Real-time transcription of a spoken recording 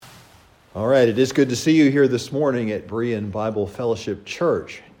All right, it is good to see you here this morning at Berean Bible Fellowship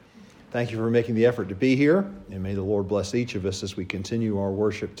Church. Thank you for making the effort to be here, and may the Lord bless each of us as we continue our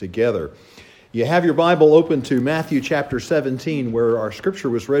worship together. You have your Bible open to Matthew chapter 17, where our scripture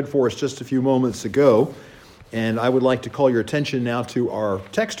was read for us just a few moments ago, and I would like to call your attention now to our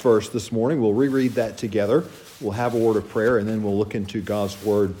text verse this morning. We'll reread that together. We'll have a word of prayer, and then we'll look into God's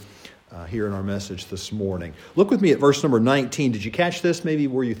word here in our message this morning. Look with me at verse number 19. Did you catch this? Maybe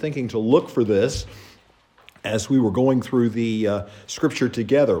were you thinking to look for this as we were going through the scripture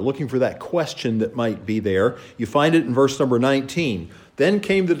together, looking for that question that might be there? You find it in verse number 19. Then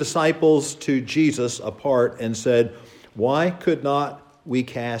came the disciples to Jesus apart and said, "Why could not we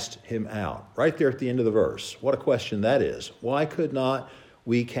cast him out?" Right there at the end of the verse. What a question that is. Why could not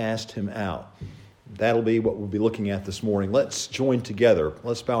we cast him out? That'll be what we'll be looking at this morning. Let's join together.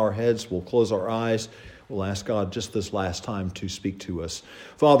 Let's bow our heads. We'll close our eyes. We'll ask God just this last time to speak to us.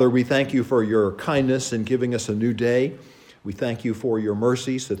 Father, we thank you for your kindness in giving us a new day. We thank you for your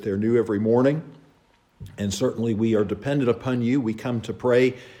mercies, that they're new every morning. And certainly we are dependent upon you. We come to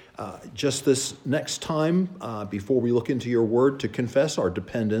pray just this next time before we look into your word to confess our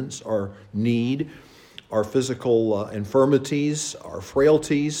dependence, our need, our physical infirmities, our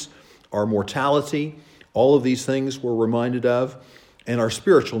frailties, our mortality. All of these things we're reminded of, and our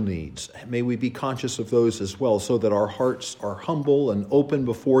spiritual needs. May we be conscious of those as well, so that our hearts are humble and open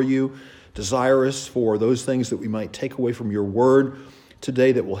before you, desirous for those things that we might take away from your word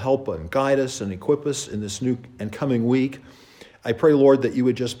today that will help and guide us and equip us in this new and coming week. I pray, Lord, that you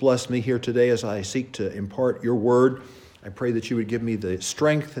would just bless me here today as I seek to impart your word. I pray that you would give me the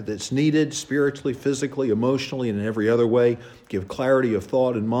strength that's needed spiritually, physically, emotionally, and in every other way. Give clarity of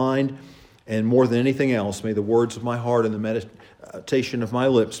thought and mind. And more than anything else, may the words of my heart and the meditation of my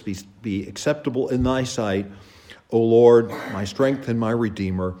lips be acceptable in thy sight, O Lord, my strength and my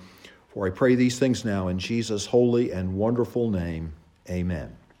Redeemer. For I pray these things now in Jesus' holy and wonderful name.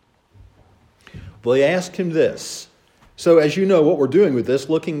 Amen. Well, they asked him this. So as you know, what we're doing with this,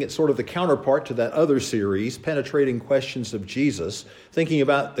 looking at sort of the counterpart to that other series, Penetrating Questions of Jesus, thinking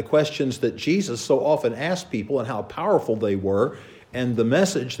about the questions that Jesus so often asked people and how powerful they were and the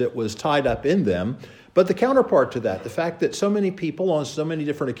message that was tied up in them. But the counterpart to that, the fact that so many people on so many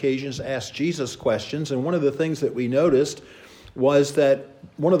different occasions asked Jesus questions, and one of the things that we noticed was that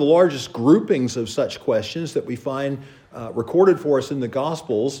one of the largest groupings of such questions that we find recorded for us in the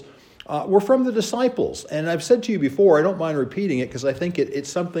Gospels were from the disciples. And I've said to you before, I don't mind repeating it because I think it's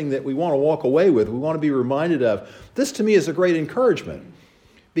something that we want to walk away with. We want to be reminded of. This to me is a great encouragement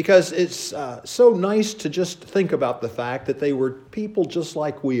because it's so nice to just think about the fact that they were people just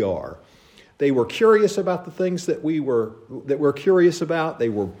like we are. They were curious about the things that we're curious about. They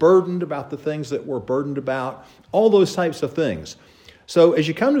were burdened about the things that we're burdened about. All those types of things. So as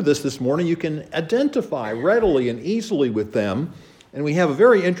you come to this morning, you can identify readily and easily with them. And we have a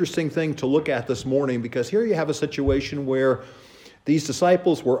very interesting thing to look at this morning, because here you have a situation where these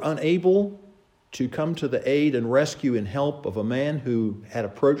disciples were unable to come to the aid and rescue and help of a man who had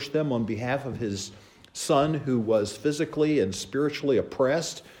approached them on behalf of his son, who was physically and spiritually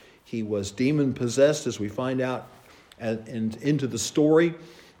oppressed. He was demon-possessed, as we find out and into the story.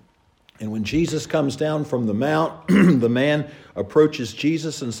 And when Jesus comes down from the mount, the man approaches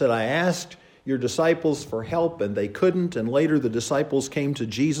Jesus and said, "I asked your disciples for help, and they couldn't." And later the disciples came to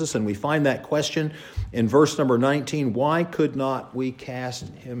Jesus, and we find that question in verse number 19, "Why could not we cast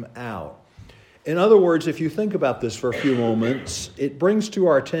him out?" In other words, if you think about this for a few moments, it brings to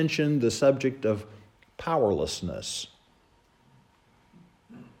our attention the subject of powerlessness.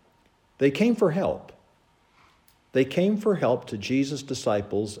 They came for help. They came for help to Jesus'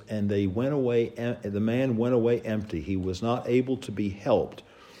 disciples, and they went away. The man went away empty. He was not able to be helped.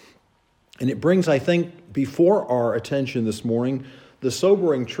 And it brings, I think, before our attention this morning, the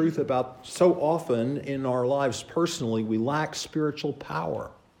sobering truth about so often in our lives personally, we lack spiritual power.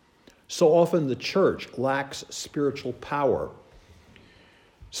 So often the church lacks spiritual power.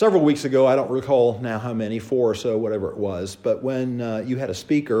 Several weeks ago, I don't recall now how many, 4 or so, whatever it was, but when you had a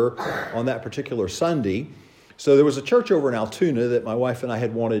speaker on that particular Sunday, so there was a church over in Altoona that my wife and I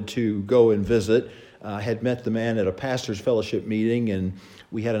had wanted to go and visit. I had met the man at a pastor's fellowship meeting, and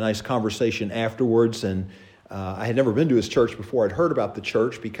we had a nice conversation afterwards. And I had never been to his church before. I'd heard about the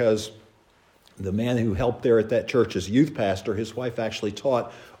church because the man who helped there at that church as youth pastor, his wife actually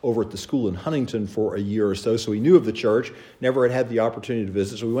taught over at the school in Huntington for a year or so. So he knew of the church, never had the opportunity to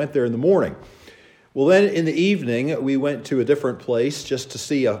visit. So we went there in the morning. Well, then in the evening, we went to a different place just to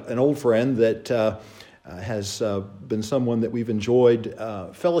see an old friend that has been someone that we've enjoyed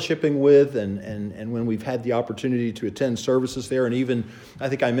fellowshipping with, and when we've had the opportunity to attend services there, and even, I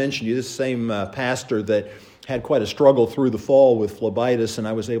think I mentioned you, this same pastor that had quite a struggle through the fall with phlebitis, and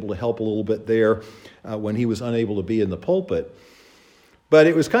I was able to help a little bit there when he was unable to be in the pulpit. But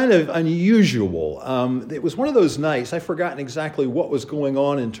it was kind of unusual. It was one of those nights, I've forgotten exactly what was going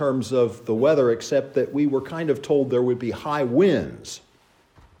on in terms of the weather, except that we were kind of told there would be high winds.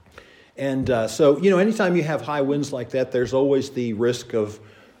 And so, anytime you have high winds like that, there's always the risk of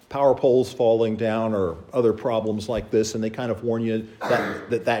power poles falling down or other problems like this, and they kind of warn you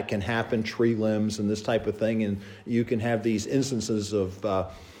that can happen, tree limbs and this type of thing, and you can have these instances of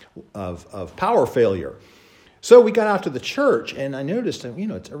power failure. So we got out to the church, and I noticed,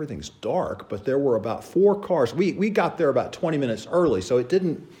 everything's dark, but there were about 4 cars. We got there about 20 minutes early, so it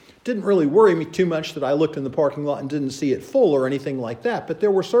didn't really worry me too much that I looked in the parking lot and didn't see it full or anything like that, but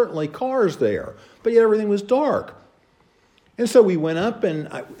there were certainly cars there, but yet everything was dark. And so we went up, and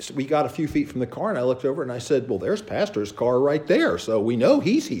we got a few feet from the car, and I looked over and I said, well, there's Pastor's car right there, so we know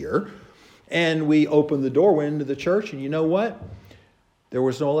he's here. And we opened the door, went into the church, and you know what? There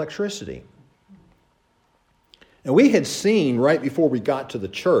was no electricity. And we had seen, right before we got to the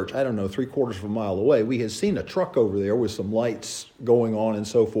church, 3/4 of a mile away, we had seen a truck over there with some lights going on and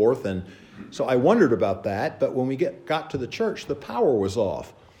so forth. And so I wondered about that. But when we got to the church, the power was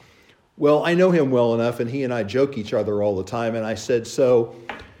off. Well, I know him well enough, and he and I joke each other all the time. And I said, so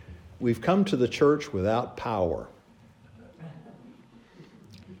we've come to the church without power.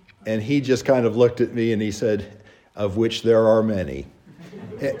 And he just kind of looked at me and he said, of which there are many.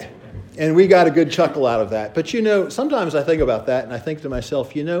 And we got a good chuckle out of that. But, sometimes I think about that and I think to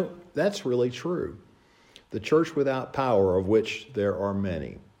myself, that's really true. The church without power, of which there are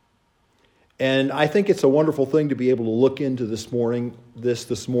many. And I think it's a wonderful thing to be able to look into this morning,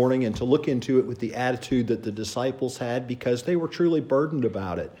 and to look into it with the attitude that the disciples had, because they were truly burdened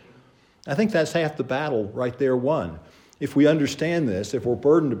about it. I think that's half the battle right there won. If we understand this, if we're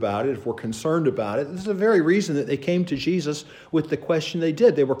burdened about it, if we're concerned about it, this is the very reason that they came to Jesus with the question they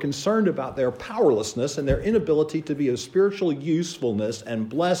did. They were concerned about their powerlessness and their inability to be of spiritual usefulness and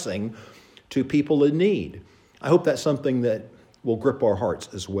blessing to people in need. I hope that's something that will grip our hearts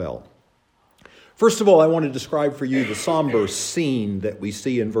as well. First of all, I want to describe for you the somber scene that we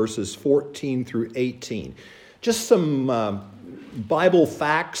see in verses 14 through 18. Just some Bible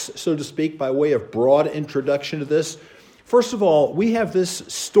facts, so to speak, by way of broad introduction to this. First of all, we have this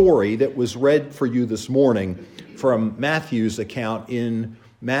story that was read for you this morning from Matthew's account in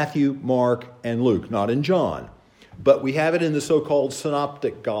Matthew, Mark, and Luke, not in John. But we have it in the so-called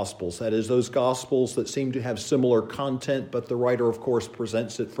synoptic gospels, that is, those gospels that seem to have similar content, but the writer, of course,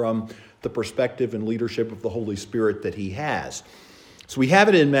 presents it from the perspective and leadership of the Holy Spirit that he has. So we have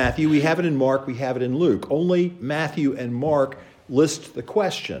it in Matthew, we have it in Mark, we have it in Luke. Only Matthew and Mark list the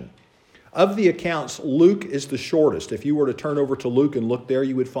question. Of the accounts, Luke is the shortest. If you were to turn over to Luke and look there,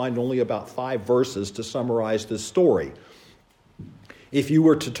 you would find only about 5 verses to summarize this story. If you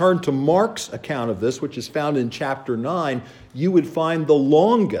were to turn to Mark's account of this, which is found in chapter 9, you would find the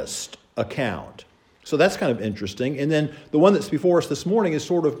longest account. So that's kind of interesting. And then the one that's before us this morning is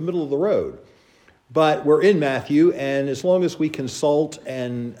sort of middle of the road. But we're in Matthew, and as long as we consult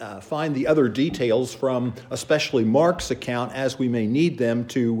and find the other details from especially Mark's account, as we may need them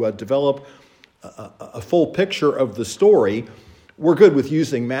to develop a full picture of the story, we're good with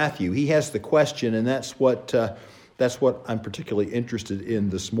using Matthew. He has the question, and that's what I'm particularly interested in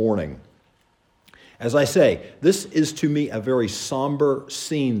this morning. As I say, this is to me a very somber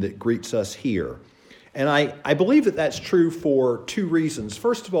scene that greets us here. And I believe that that's true for 2 reasons.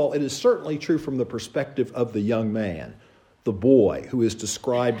 First of all, it is certainly true from the perspective of the young man, the boy who is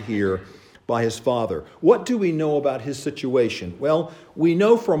described here by his father. What do we know about his situation? Well, we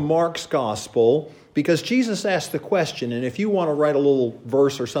know from Mark's gospel, because Jesus asked the question, and if you want to write a little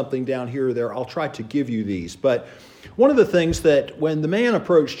verse or something down here or there, I'll try to give you these. But one of the things that when the man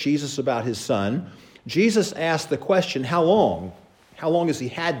approached Jesus about his son, Jesus asked the question, how long? How long has he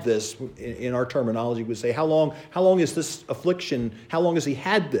had this? In our terminology, we would say, how long is this affliction? How long has he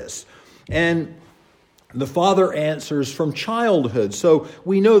had this? And the father answers, from childhood. So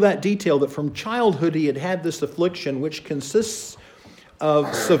we know that detail, that from childhood he had had this affliction, which consists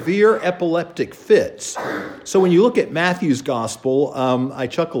of severe epileptic fits. So when you look at Matthew's gospel, I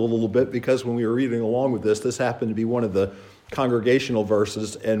chuckle a little bit because when we were reading along with this happened to be one of the congregational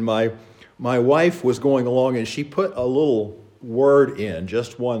verses, and my wife was going along and she put a little word in,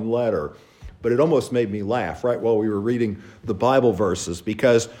 just one letter, but it almost made me laugh right while we were reading the Bible verses,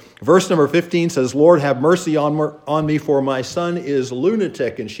 because verse number 15 says, "Lord, have mercy on me, for my son is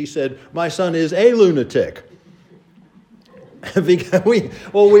lunatic." And she said, "My son is a lunatic." Because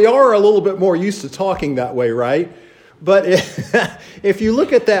we are a little bit more used to talking that way, right? But if you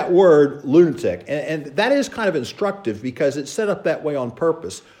look at that word, lunatic, and that is kind of instructive because it's set up that way on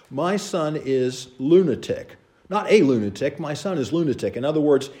purpose. My son is lunatic. Not a lunatic, my son is lunatic. In other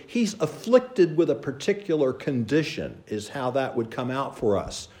words, he's afflicted with a particular condition, is how that would come out for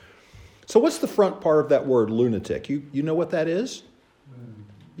us. So what's the front part of that word, lunatic? You know what that is?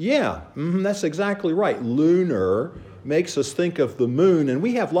 Yeah, that's exactly right. Lunar makes us think of the moon, and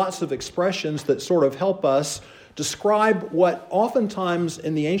we have lots of expressions that sort of help us describe what oftentimes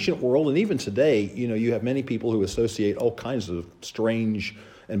in the ancient world, and even today, you have many people who associate all kinds of strange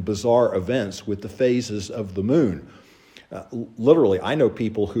and bizarre events with the phases of the moon. Literally, I know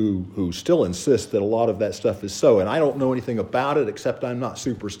people who still insist that a lot of that stuff is so, and I don't know anything about it except I'm not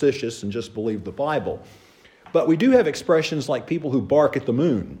superstitious and just believe the Bible. But we do have expressions like people who bark at the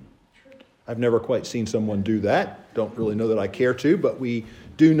moon. I've never quite seen someone do that. Don't really know that I care to, but we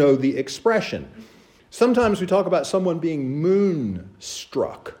do know the expression. Sometimes we talk about someone being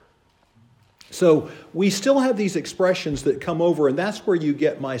moonstruck. So we still have these expressions that come over, and that's where you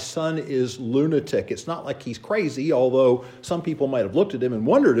get my son is lunatic. It's not like he's crazy, although some people might have looked at him and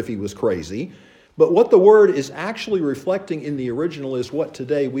wondered if he was crazy. But what the word is actually reflecting in the original is what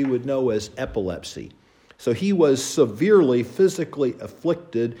today we would know as epilepsy. So he was severely physically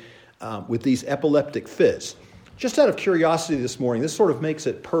afflicted with these epileptic fits. Just out of curiosity this morning, this sort of makes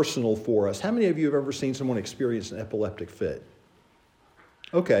it personal for us. How many of you have ever seen someone experience an epileptic fit?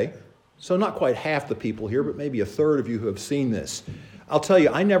 Okay. So not quite half the people here, but maybe a third of you who have seen this. I'll tell you,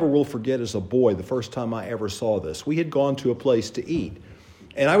 I never will forget as a boy the first time I ever saw this. We had gone to a place to eat,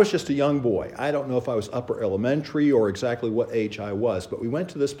 and I was just a young boy. I don't know if I was upper elementary or exactly what age I was, but we went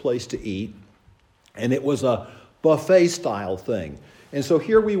to this place to eat, and it was a buffet-style thing. And so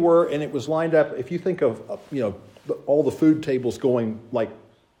here we were, and it was lined up. If you think of, all the food tables going like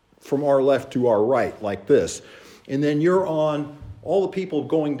from our left to our right, like this, and then you're on. All the people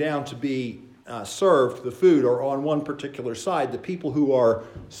going down to be served the food are on one particular side. The people who are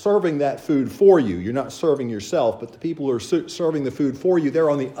serving that food for you, you're not serving yourself, but the people who are serving the food for you,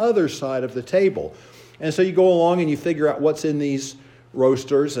 they're on the other side of the table. And so you go along and you figure out what's in these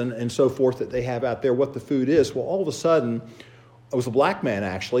roasters and so forth that they have out there, what the food is. Well, all of a sudden, it was a black man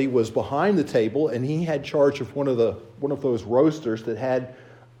actually, was behind the table, and he had charge of one of those roasters that had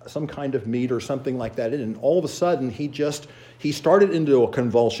some kind of meat or something like that in it. And all of a sudden, he started into a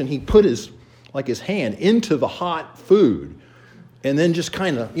convulsion. He put his hand into the hot food and then just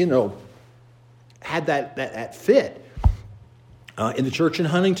kind of, had that fit. In the church in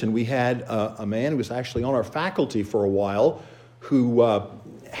Huntington, we had a man who was actually on our faculty for a while who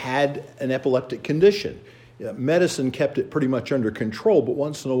had an epileptic condition. Medicine kept it pretty much under control, but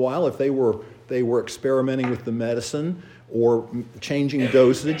once in a while, if they were experimenting with the medicine or changing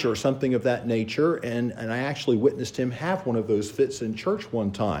dosage or something of that nature, and I actually witnessed him have one of those fits in church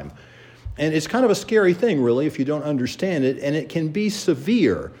one time. And it's kind of a scary thing, really, if you don't understand it, and it can be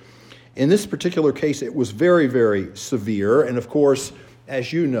severe. In this particular case, it was very, very severe, and of course,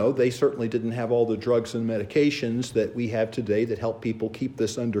 as you know, they certainly didn't have all the drugs and medications that we have today that help people keep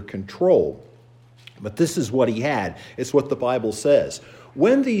this under control. But this is what he had. It's what the Bible says.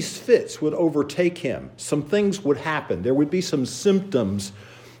 When these fits would overtake him, some things would happen. There would be some symptoms.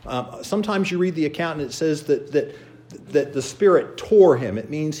 Sometimes you read the account and it says that the Spirit tore him. It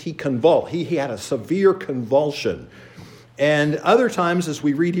means he convulsed. He had a severe convulsion. And other times, as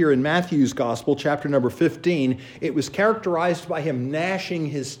we read here in Matthew's Gospel, chapter number 15, it was characterized by him gnashing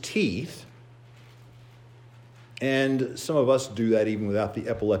his teeth. And some of us do that even without the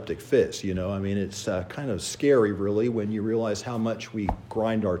epileptic fits, it's kind of scary, really, when you realize how much we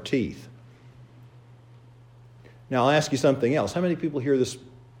grind our teeth. Now, I'll ask you something else. How many people here this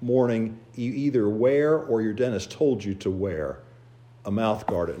morning, you either wear or your dentist told you to wear a mouth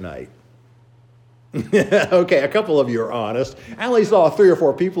guard at night? Okay, a couple of you are honest. I only saw 3 or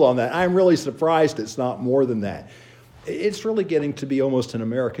 4 people on that. I'm really surprised it's not more than that. It's really getting to be almost an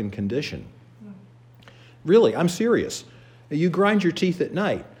American condition. Really, I'm serious. You grind your teeth at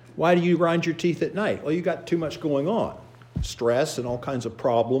night. Why do you grind your teeth at night? Well, you got too much going on. Stress and all kinds of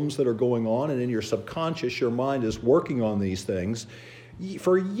problems that are going on, and in your subconscious, your mind is working on these things.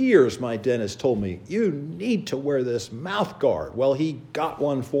 For years, my dentist told me, you need to wear this mouth guard. Well, he got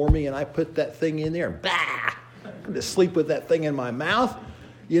one for me, and I put that thing in there, and I'm to sleep with that thing in my mouth,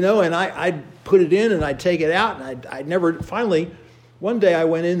 and I'd put it in, and I'd take it out, and I'd never, finally, one day I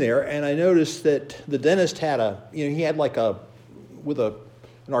went in there and I noticed that the dentist had he had with an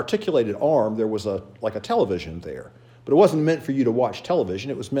articulated arm, there was like a television there. But it wasn't meant for you to watch television.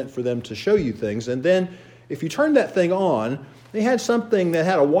 It was meant for them to show you things. And then if you turned that thing on, they had something that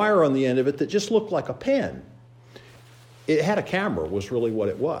had a wire on the end of it that just looked like a pen. It had a camera, was really what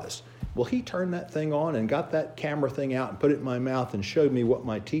it was. Well, he turned that thing on and got that camera thing out and put it in my mouth and showed me what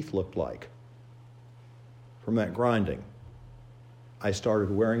my teeth looked like from that grinding. I started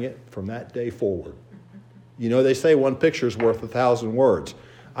wearing it from that day forward. You know, they say one picture's worth 1,000 words.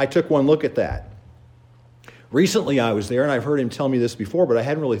 I took one look at that. Recently I was there, and I've heard him tell me this before, but I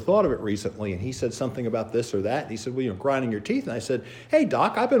hadn't really thought of it recently. And he said something about this or that. And he said, well, grinding your teeth. And I said, hey,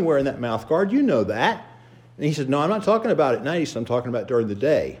 Doc, I've been wearing that mouth guard. You know that. And he said, no, I'm not talking about at night. He said, I'm talking about during the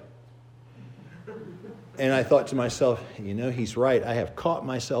day. And I thought to myself, he's right. I have caught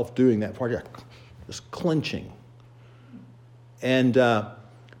myself doing that part, just clenching. And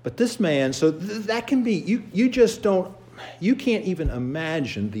but this man, so that can be, you can't even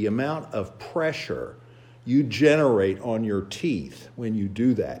imagine the amount of pressure you generate on your teeth when you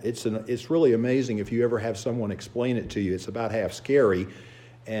do that. It's really amazing if you ever have someone explain it to you. It's about half scary,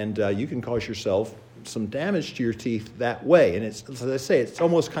 and you can cause yourself some damage to your teeth that way. And it's, as I say, it's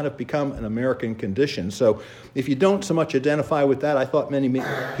almost kind of become an American condition. So if you don't so much identify with that, I thought many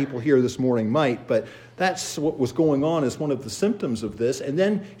people here this morning might, but that's what was going on as one of the symptoms of this. And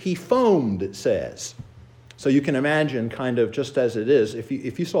then he foamed, it says. So you can imagine, kind of just as it is, if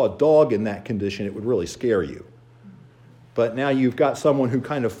you saw a dog in that condition, it would really scare you. But now you've got someone who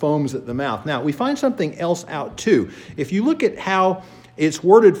kind of foams at the mouth. Now, we find something else out too. If you look at how it's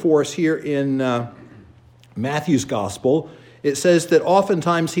worded for us here in Matthew's gospel, it says that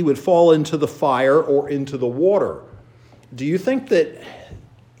oftentimes he would fall into the fire or into the water. Do you think that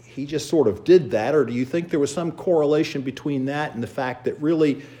he just sort of did that, or do you think there was some correlation between that and the fact that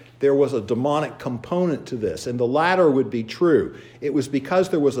really there was a demonic component to this? And the latter would be true. It was because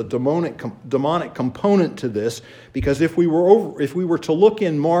there was a demonic component to this, because if we were to look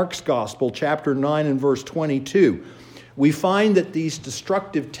in Mark's gospel, chapter 9 and verse 22, we find that these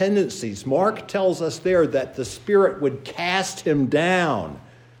destructive tendencies, Mark tells us there that the Spirit would cast him down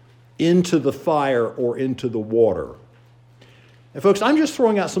into the fire or into the water. And folks, I'm just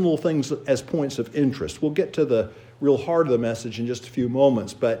throwing out some little things as points of interest. We'll get to the real heart of the message in just a few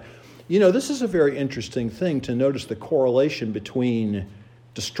moments. But, this is a very interesting thing to notice the correlation between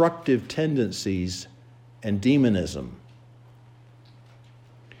destructive tendencies and demonism.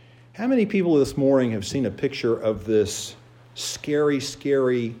 How many people this morning have seen a picture of this scary,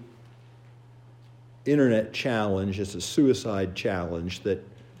 scary internet challenge? It's a suicide challenge that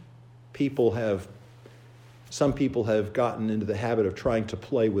some people have gotten into the habit of trying to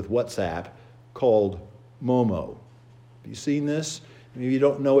play with WhatsApp, called Momo. Have you seen this? Maybe you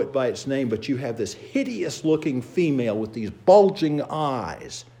don't know it by its name, but you have this hideous-looking female with these bulging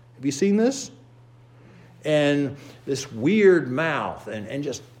eyes. Have you seen this? And this weird mouth, and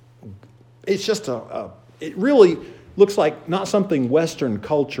just, it's just it really looks like not something Western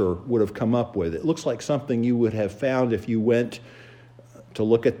culture would have come up with. It looks like something you would have found if you went to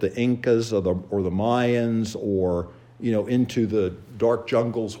look at the Incas or the Mayans, or into the dark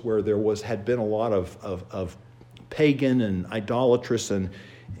jungles where there had been a lot of pagan and idolatrous and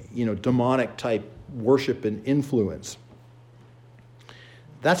demonic type worship and influence.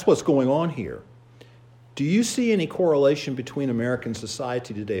 That's what's going on here. Do you see any correlation between American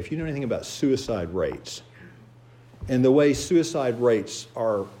society today, if you know anything about suicide rates, and the way suicide rates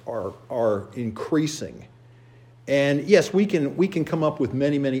are increasing? And yes, we can come up with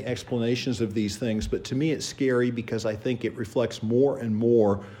many, many explanations of these things, but to me it's scary because I think it reflects more and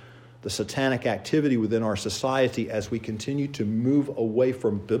more the satanic activity within our society as we continue to move away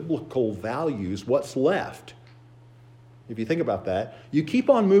from biblical values. What's left? If you think about that, you keep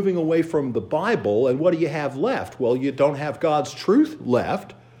on moving away from the Bible, and what do you have left? Well, you don't have God's truth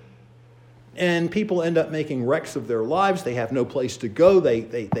left, and people end up making wrecks of their lives. They have no place to go.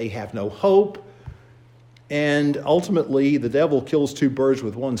 They have no hope. And ultimately, the devil kills two birds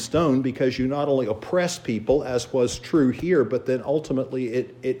with one stone, because you not only oppress people, as was true here, but then ultimately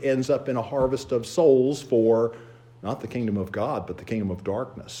it ends up in a harvest of souls for not the kingdom of God, but the kingdom of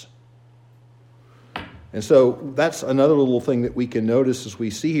darkness. And so that's another little thing that we can notice as we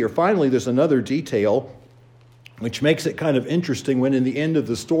see here. Finally, there's another detail which makes it kind of interesting when in the end of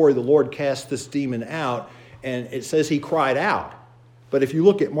the story, the Lord cast this demon out, and it says he cried out. But if you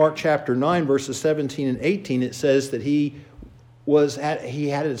look at Mark chapter 9, verses 17 and 18, it says that he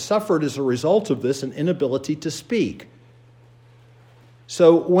had suffered as a result of this an inability to speak.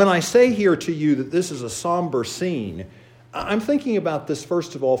 So when I say here to you that this is a somber scene, I'm thinking about this,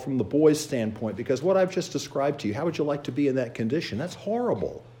 first of all, from the boy's standpoint, because what I've just described to you, how would you like to be in that condition? That's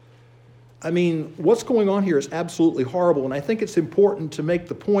horrible. I mean, what's going on here is absolutely horrible, and I think it's important to make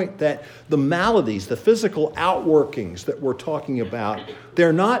the point that the maladies, the physical outworkings that we're talking about,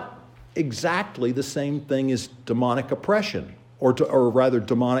 they're not exactly the same thing as demonic oppression, or rather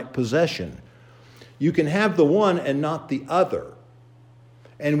demonic possession. You can have the one and not the other.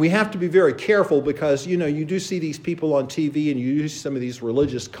 And we have to be very careful because, you do see these people on TV and you see some of these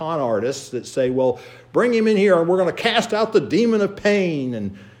religious con artists that say, well, bring him in here and we're going to cast out the demon of pain.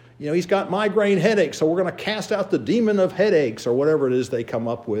 And, he's got migraine headaches, so we're going to cast out the demon of headaches or whatever it is they come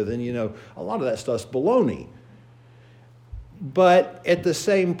up with. And, a lot of that stuff's baloney. But at the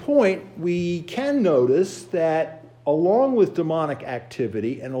same point, we can notice that along with demonic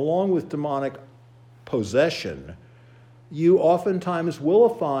activity and along with demonic possession, you oftentimes will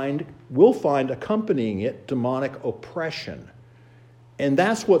find accompanying it demonic oppression. And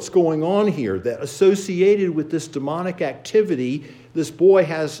that's what's going on here, that associated with this demonic activity, this boy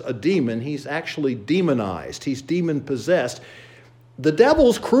has a demon. He's actually demonized. He's demon-possessed. The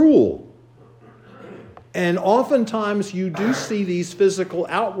devil's cruel. And oftentimes you do see these physical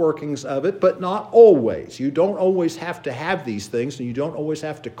outworkings of it, but not always. You don't always have to have these things, and you don't always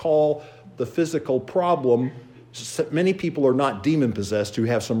have to call the physical problem. Many people are not demon-possessed who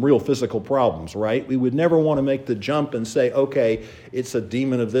have some real physical problems, right? We would never want to make the jump and say, okay, it's a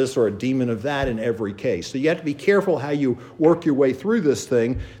demon of this or a demon of that in every case. So you have to be careful how you work your way through this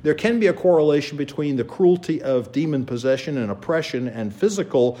thing. There can be a correlation between the cruelty of demon possession and oppression and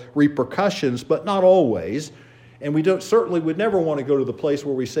physical repercussions, but not always. And we certainly would never want to go to the place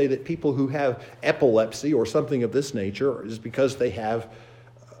where we say that people who have epilepsy or something of this nature is because they have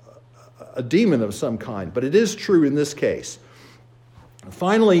a demon of some kind, but it is true in this case.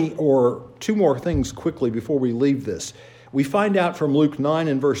 Finally, or two more things quickly before we leave this. We find out from Luke 9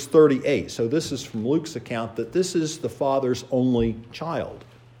 and verse 38, so this is from Luke's account, that this is the father's only child.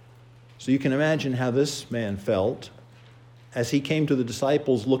 So you can imagine how this man felt as he came to the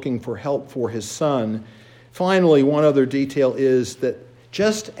disciples looking for help for his son. Finally, one other detail is that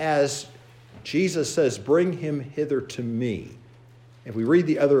just as Jesus says, "Bring him hither to me," if we read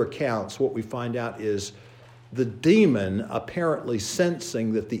the other accounts, what we find out is the demon apparently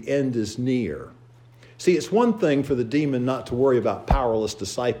sensing that the end is near. See, it's one thing for the demon not to worry about powerless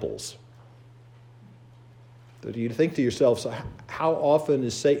disciples. Do you think to yourself, so how often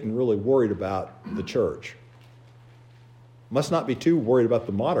is Satan really worried about the church? Must not be too worried about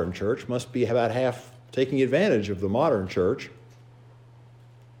the modern church. Must be about half taking advantage of the modern church.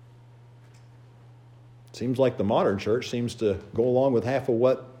 Seems like the modern church seems to go along with half of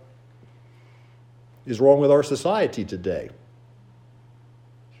what is wrong with our society today.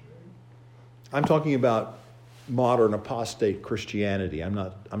 I'm talking about modern apostate Christianity. I'm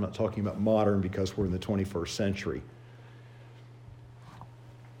not talking about modern because we're in the 21st century.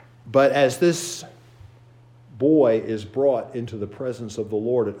 But as this boy is brought into the presence of the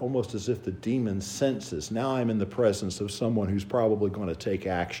Lord, it's almost as if the demon senses, now I'm in the presence of someone who's probably going to take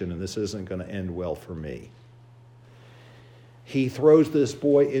action, and this isn't going to end well for me. He throws this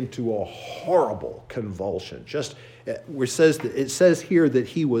boy into a horrible convulsion. It says here that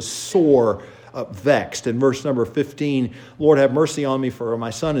he was sore vexed. In verse number 15, Lord, have mercy on me, for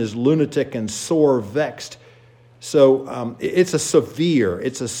my son is lunatic and sore vexed. So it's a severe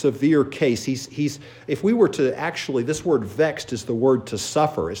case. He's if we were to actually, this word vexed is the word to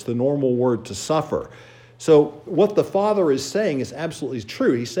suffer. It's the normal word to suffer. So what the father is saying is absolutely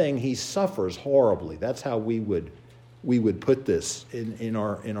true. He's saying he suffers horribly. That's how we would put this in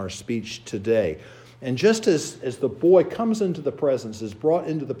our speech today. And just as the boy comes into the presence, is brought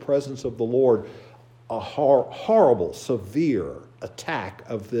into the presence of the Lord, a horrible, severe attack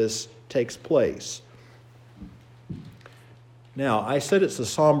of this takes place. Now, I said it's a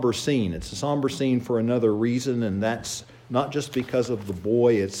somber scene. It's a somber scene for another reason, and that's not just because of the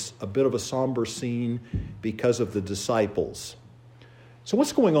boy. It's a bit of a somber scene because of the disciples. So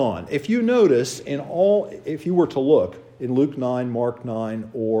what's going on? If you notice, if you were to look in Luke 9, Mark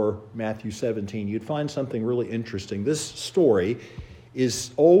 9, or Matthew 17, you'd find something really interesting. This story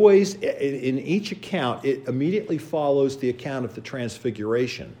is always, in each account, it immediately follows the account of the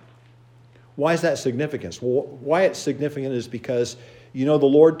Transfiguration. Why is that significant? Well, why it's significant is because, the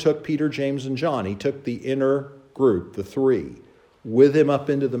Lord took Peter, James, and John. He took the inner group, the three, with him up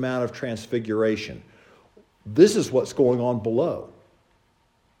into the Mount of Transfiguration. This is what's going on below.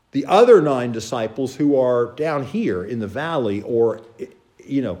 The other 9 disciples who are down here in the valley or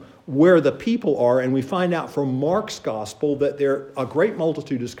where the people are, and we find out from Mark's gospel that a great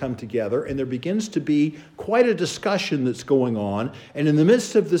multitude has come together, and there begins to be quite a discussion that's going on. And in the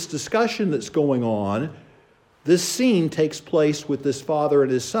midst of this discussion that's going on, this scene takes place with this father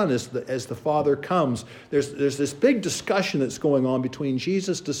and his son as the father comes. There's this big discussion that's going on between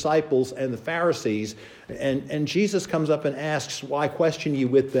Jesus' disciples and the Pharisees, and Jesus comes up and asks, "Why question ye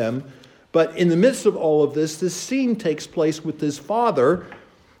with them?" But in the midst of all of this scene takes place with this father.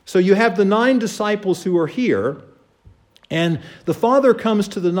 So you have the 9 disciples who are here, and the father comes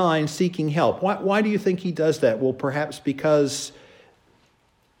to the 9 seeking help. Why do you think he does that? Well, perhaps because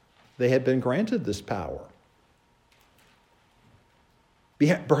they had been granted this power.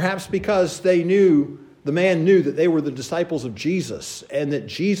 Perhaps because the man knew that they were the disciples of Jesus, and that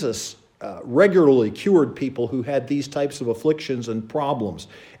Jesus regularly cured people who had these types of afflictions and problems,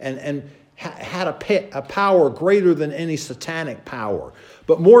 and had a power greater than any satanic power.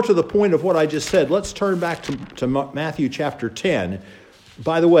 But more to the point of what I just said, let's turn back to Matthew chapter 10.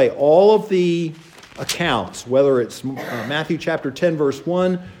 By the way, all of the accounts, whether it's Matthew chapter 10 verse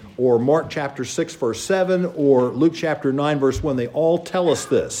 1, or Mark chapter 6 verse 7, or Luke chapter 9 verse 1, they all tell us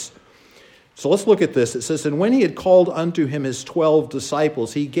this. So let's look at this. It says, "And when he had called unto him his 12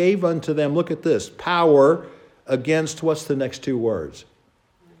 disciples, he gave unto them," look at this, "power against," what's the next 2 words?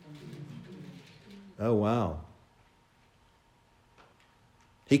 Oh, wow.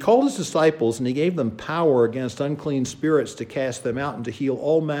 He called his disciples, and he gave them power against unclean spirits to cast them out and to heal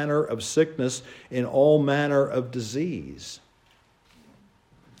all manner of sickness and all manner of disease.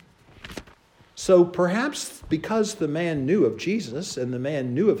 So perhaps because the man knew of Jesus and the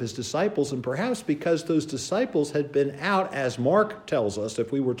man knew of his disciples, and perhaps because those disciples had been out, as Mark tells us,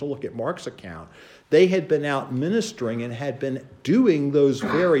 if we were to look at Mark's account, they had been out ministering and had been doing those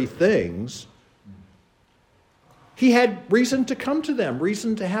very things, he had reason to come to them,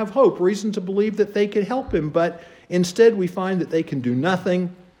 reason to have hope, reason to believe that they could help him. But instead we find that they can do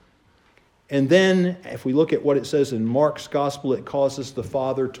nothing. And then, if we look at what it says in Mark's gospel, it causes the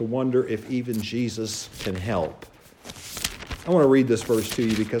Father to wonder if even Jesus can help. I want to read this verse to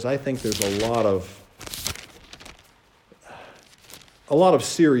you because I think there's a lot of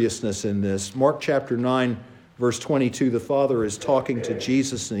seriousness in this. Mark chapter 9, verse 22, the Father is talking to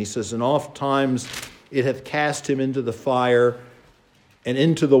Jesus, and he says, "And oft times it hath cast him into the fire and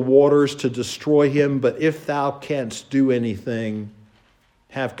into the waters to destroy him. But if thou canst do anything,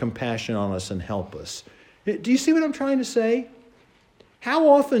 have compassion on us and help us." Do you see what I'm trying to say? How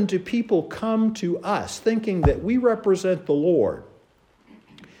often do people come to us thinking that we represent the Lord,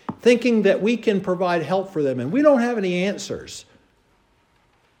 thinking that we can provide help for them, and we don't have any answers?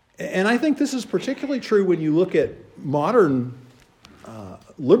 And I think this is particularly true when you look at modern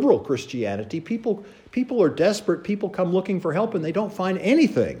liberal Christianity. People are desperate. People come looking for help, and they don't find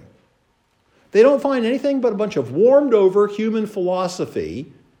anything. They don't find anything but a bunch of warmed over human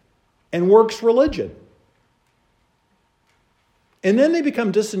philosophy and works religion. And then they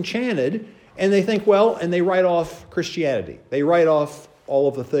become disenchanted, and they think, and they write off Christianity. They write off all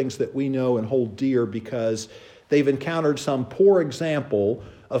of the things that we know and hold dear because they've encountered some poor example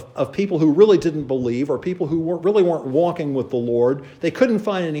of people who really didn't believe, or people who really weren't walking with the Lord. They couldn't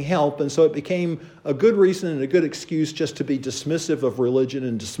find any help, and so it became a good reason and a good excuse just to be dismissive of religion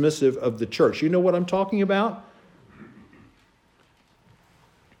and dismissive of the church. You know what I'm talking about?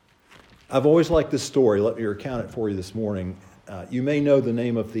 I've always liked this story. Let me recount it for you this morning. You may know the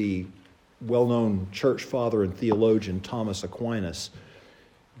name of the well-known church father and theologian Thomas Aquinas,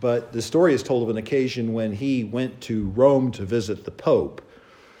 but the story is told of an occasion when he went to Rome to visit the Pope.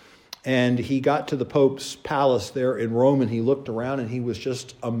 And he got to the Pope's palace there in Rome, and he looked around, and he was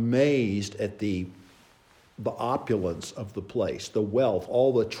just amazed at the opulence of the place, the wealth,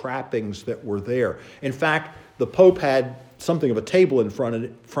 all the trappings that were there. In fact, the Pope had something of a table in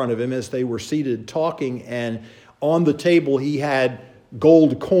front of him as they were seated talking, and on the table he had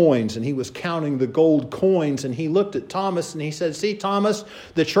gold coins, and he was counting the gold coins, and he looked at Thomas, and he said, "See, Thomas,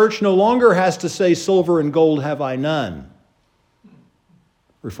 the church no longer has to say, 'Silver and gold have I none,'"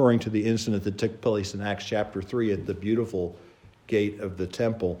 referring to the incident that took place in Acts chapter 3 at the beautiful gate of the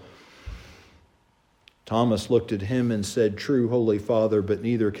temple. Thomas looked at him and said, "True, Holy Father, but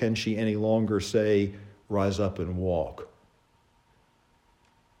neither can she any longer say, 'Rise up and walk.'"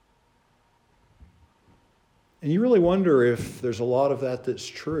 And you really wonder if there's a lot of that that's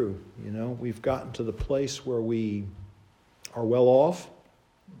true. You know, we've gotten to the place where we are well off.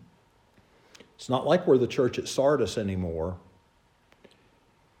 It's not like we're the church at Sardis anymore.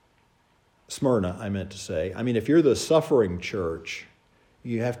 Smyrna, I meant to say. I mean, if you're the suffering church,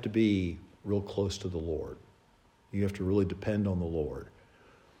 you have to be real close to the Lord. You have to really depend on the Lord.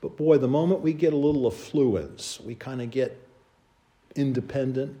 But boy, the moment we get a little affluence, we kind of get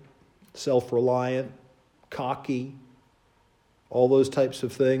independent, self-reliant, cocky, all those types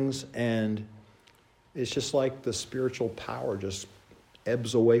of things, and it's just like the spiritual power just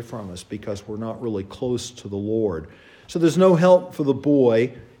ebbs away from us because we're not really close to the Lord. So there's no help for the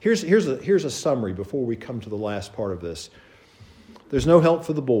boy. Here's a summary before we come to the last part of this. There's no help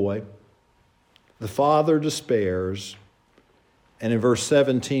for the boy. The father despairs. And in verse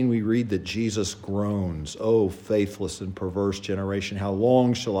 17, we read that Jesus groans, "O faithless and perverse generation, how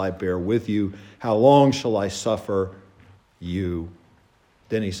long shall I bear with you? How long shall I suffer you?"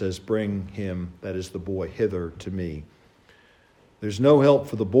 Then he says, "Bring him," that is the boy, "hither to me." There's no help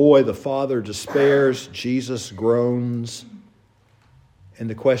for the boy. The father despairs. Jesus groans. And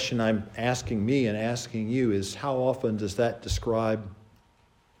the question I'm asking me and asking you is, how often does that describe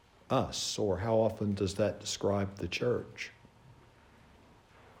us? Or how often does that describe the church?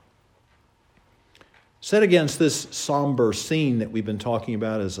 Set against this somber scene that we've been talking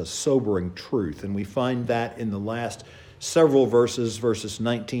about is a sobering truth. And we find that in the last several verses, verses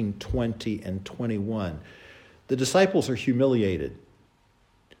 19, 20, and 21. The disciples are humiliated.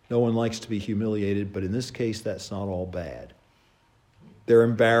 No one likes to be humiliated, but in this case, that's not all bad. They're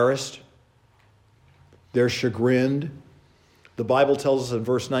embarrassed. They're chagrined. The Bible tells us in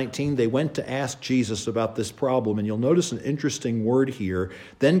verse 19, they went to ask Jesus about this problem. And you'll notice an interesting word here.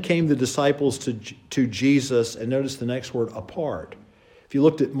 Then came the disciples to Jesus, and notice the next word, apart. If you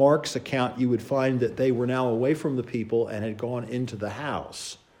looked at Mark's account, you would find that they were now away from the people and had gone into the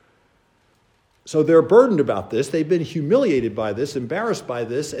house. So they're burdened about this. They've been humiliated by this, embarrassed by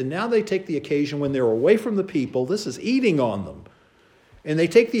this, and now they take the occasion when they're away from the people. This is eating on them. And they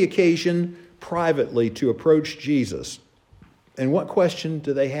take the occasion privately to approach Jesus. And what question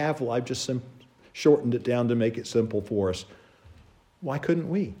do they have? Well, I've just shortened it down to make it simple for us. Why couldn't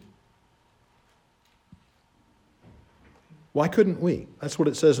we? Why couldn't we? That's what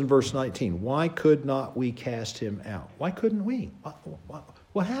it says in verse 19. Why could not we cast him out? Why couldn't we?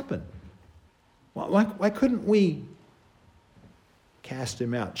 What happened? Why couldn't we cast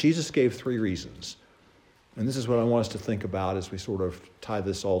him out? Jesus gave 3 reasons. And this is what I want us to think about as we sort of tie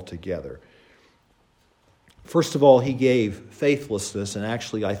this all together. First of all, he gave faithlessness, and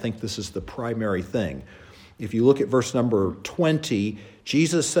actually I think this is the primary thing. If you look at verse number 20,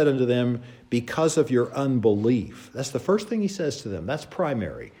 Jesus said unto them, "Because of your unbelief." That's the first thing he says to them. That's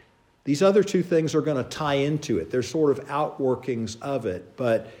primary. These other 2 things are going to tie into it. They're sort of outworkings of it,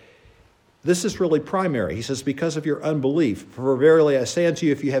 but this is really primary. He says, "Because of your unbelief. For verily I say unto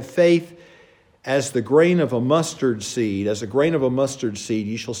you, if you have faith as the grain of a mustard seed,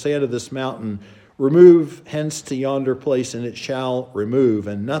 ye shall say unto this mountain, Remove hence to yonder place, and it shall remove,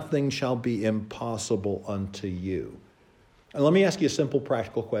 and nothing shall be impossible unto you." And let me ask you a simple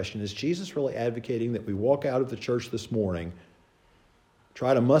practical question. Is Jesus really advocating that we walk out of the church this morning,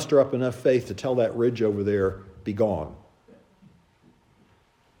 try to muster up enough faith to tell that ridge over there, be gone?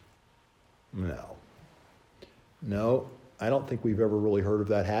 No, I don't think we've ever really heard of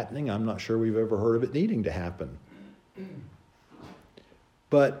that happening. I'm not sure we've ever heard of it needing to happen.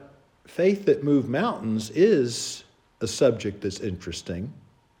 But faith that moves mountains is a subject that's interesting.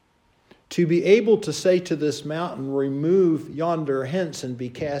 To be able to say to this mountain, "Remove yonder hence and be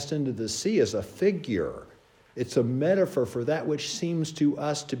cast into the sea," is a figure. It's a metaphor for that which seems to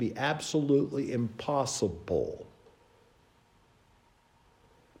us to be absolutely impossible.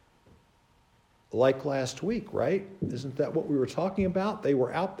 Like last week, right? Isn't that what we were talking about? They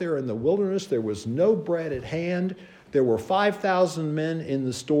were out there in the wilderness. There was no bread at hand. There were 5,000 men in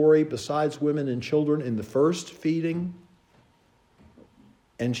the story, besides women and children in the first feeding.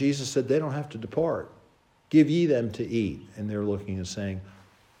 And Jesus said, they don't have to depart. Give ye them to eat. And they're looking and saying,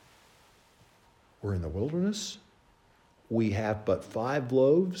 we're in the wilderness. We have but 5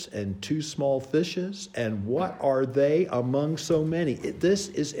 loaves and 2 small fishes. And what are they among so many? This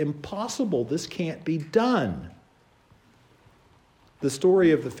is impossible. This can't be done. The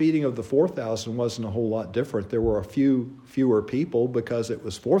story of the feeding of the 4,000 wasn't a whole lot different. There were a fewer people because it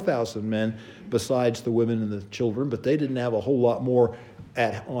was 4,000 men besides the women and the children, but they didn't have a whole lot more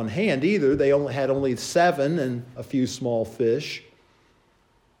on hand either. They had only 7 and a few small fish.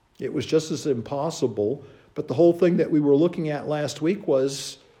 It was just as impossible. But the whole thing that we were looking at last week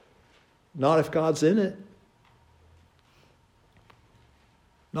was not if God's in it.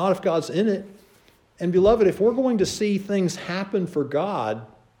 Not if God's in it. And beloved, if we're going to see things happen for God,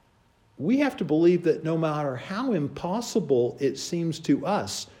 we have to believe that no matter how impossible it seems to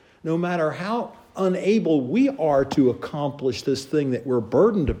us, no matter how unable we are to accomplish this thing that we're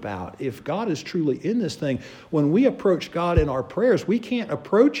burdened about. If God is truly in this thing, when we approach God in our prayers, we can't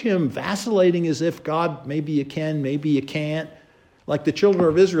approach him vacillating as if, God, maybe you can, maybe you can't. Like the children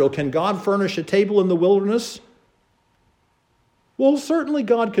of Israel, can God furnish a table in the wilderness? Well, certainly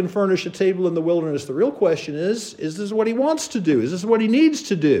God can furnish a table in the wilderness. The real question is this what he wants to do? Is this what he needs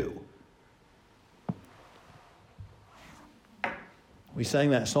to do? We sang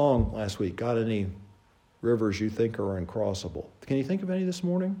that song last week, God, any rivers you think are uncrossable. Can you think of any this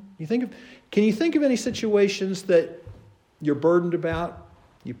morning? Can you think of any situations that you're burdened about,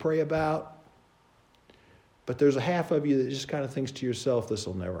 you pray about, but there's a half of you that just kind of thinks to yourself, this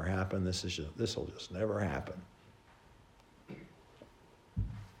will never happen, this will just never happen.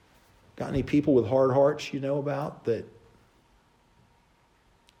 Got any people with hard hearts you know about that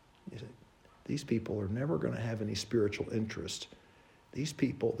these people are never going to have any spiritual interest? This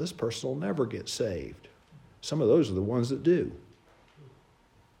person will never get saved. Some of those are the ones that do.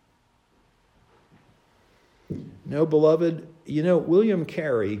 No, beloved, William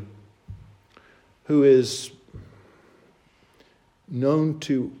Carey, who is known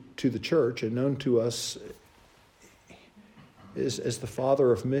to the church and known to us as the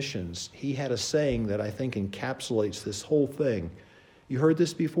father of missions, he had a saying that I think encapsulates this whole thing. You heard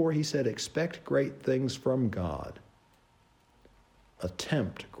this before? He said, expect great things from God.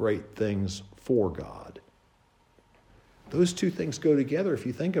 Attempt great things for God. Those two things go together if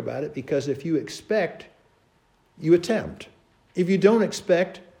you think about it, because if you expect, you attempt. If you don't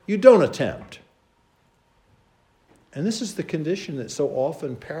expect, you don't attempt. And this is the condition that so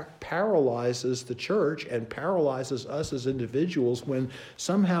often paralyzes the church and paralyzes us as individuals when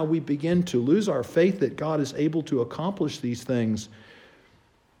somehow we begin to lose our faith that God is able to accomplish these things.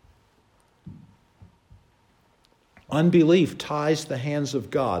 Unbelief ties the hands of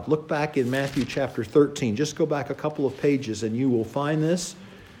God. Look back in Matthew chapter 13. Just go back a couple of pages and you will find this.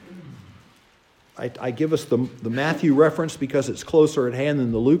 I give us the Matthew reference because it's closer at hand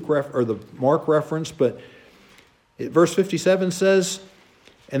than the the Mark reference, but verse 57 says,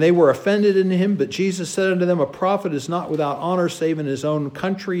 and they were offended in him, but Jesus said unto them, a prophet is not without honor save in his own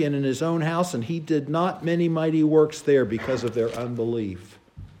country and in his own house, and he did not many mighty works there because of their unbelief.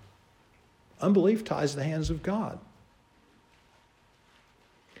 Unbelief ties the hands of God.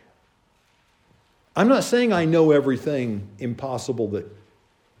 I'm not saying I know everything impossible.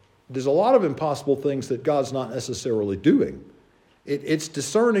 There's a lot of impossible things that God's not necessarily doing. It's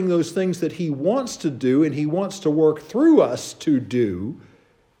discerning those things that he wants to do and he wants to work through us to do,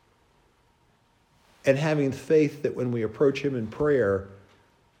 and having faith that when we approach him in prayer,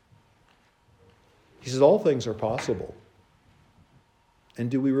 he says all things are possible. And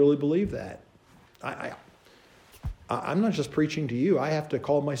do we really believe that? I'm not just preaching to you. I have to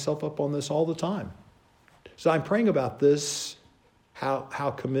call myself up on this all the time. So I'm praying about this.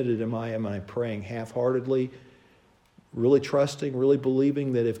 How committed am I? Am I praying half-heartedly, really trusting, really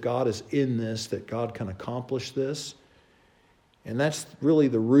believing that if God is in this, that God can accomplish this? And that's really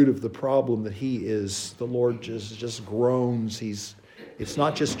the root of the problem, that the Lord just groans. It's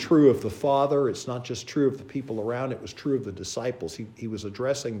not just true of the Father. It's not just true of the people around. It was true of the disciples. He was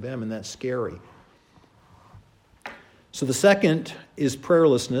addressing them, and that's scary. So the second is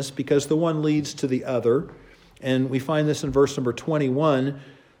prayerlessness, because the one leads to the other. And we find this in verse number 21.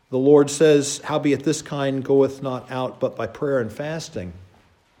 The Lord says, howbeit this kind goeth not out but by prayer and fasting.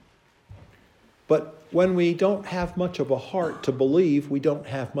 But when we don't have much of a heart to believe, we don't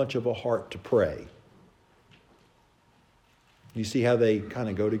have much of a heart to pray. You see how they kind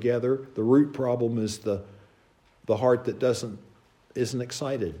of go together? The root problem is the heart that isn't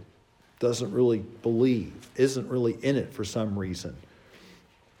excited, doesn't really believe, isn't really in it for some reason.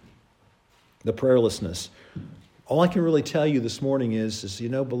 The prayerlessness. All I can really tell you this morning is,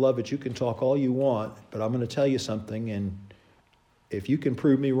 beloved, you can talk all you want, but I'm going to tell you something, and if you can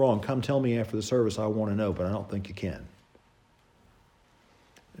prove me wrong, come tell me after the service. I want to know, but I don't think you can.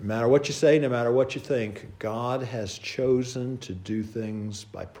 No matter what you say, no matter what you think, God has chosen to do things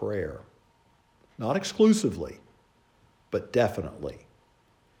by prayer. Not exclusively, but definitely.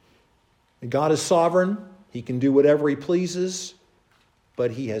 And God is sovereign. He can do whatever he pleases.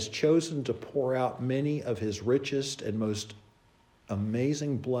 But he has chosen to pour out many of his richest and most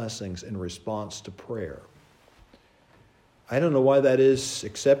amazing blessings in response to prayer. I don't know why that is,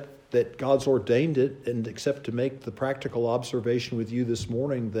 except that God's ordained it, and except to make the practical observation with you this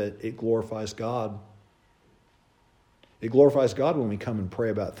morning that it glorifies God. It glorifies God when we come and pray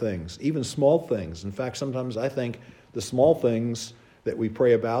about things, even small things. In fact, sometimes I think the small things that we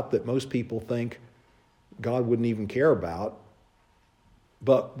pray about that most people think God wouldn't even care about,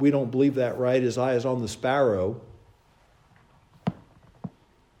 But we don't believe that, right? His eye is on the sparrow.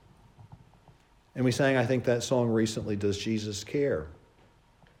 And we sang, I think, that song recently, Does Jesus Care?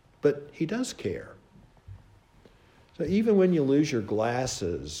 But he does care. So even when you lose your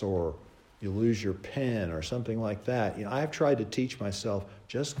glasses or you lose your pen or something like that, I've tried to teach myself,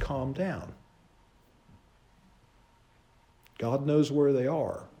 just calm down. God knows where they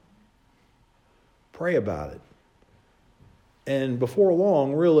are. Pray about it. And before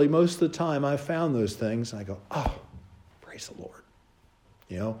long, really, most of the time, I found those things, and I go, oh, praise the Lord.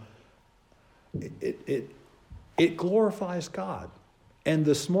 It glorifies God. And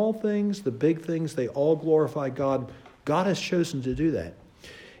the small things, the big things, they all glorify God. God has chosen to do that.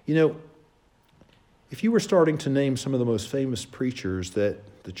 If you were starting to name some of the most famous preachers that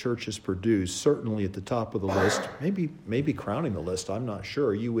the church has produced, certainly at the top of the list, maybe crowning the list, I'm not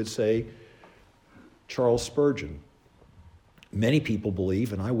sure, you would say Charles Spurgeon. Many people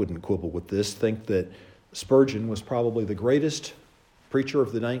believe, and I wouldn't quibble with this, think that Spurgeon was probably the greatest preacher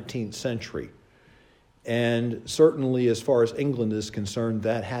of the 19th century. And certainly as far as England is concerned,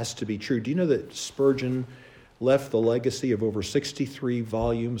 that has to be true. Do you know that Spurgeon left the legacy of over 63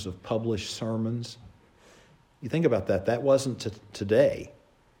 volumes of published sermons? You think about that. That wasn't today.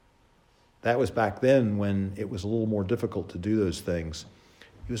 That was back then when it was a little more difficult to do those things.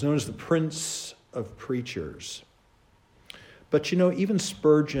 He was known as the Prince of Preachers. But even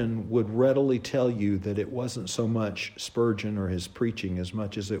Spurgeon would readily tell you that it wasn't so much Spurgeon or his preaching as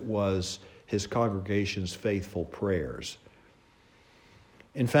much as it was his congregation's faithful prayers.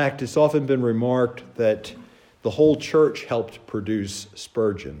 In fact, it's often been remarked that the whole church helped produce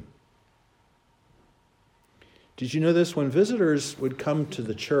Spurgeon. Did you know this? When visitors would come to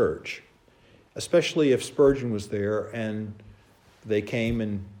the church, especially if Spurgeon was there and they came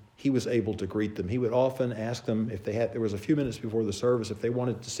and he was able to greet them, he would often ask them if there was a few minutes before the service, if they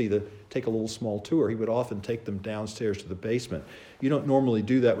wanted to take a little small tour, he would often take them downstairs to the basement. You don't normally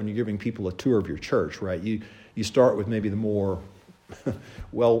do that when you're giving people a tour of your church, right? You start with maybe the more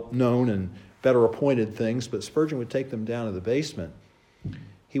well-known and better appointed things, but Spurgeon would take them down to the basement.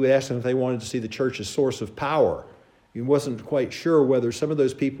 He would ask them if they wanted to see the church's source of power. He wasn't quite sure whether some of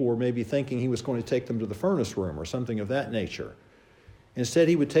those people were maybe thinking he was going to take them to the furnace room or something of that nature. Instead,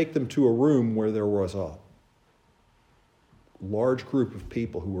 he would take them to a room where there was a large group of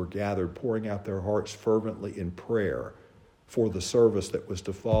people who were gathered, pouring out their hearts fervently in prayer for the service that was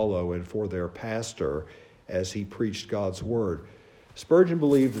to follow and for their pastor as he preached God's word. Spurgeon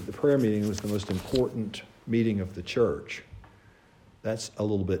believed that the prayer meeting was the most important meeting of the church. That's a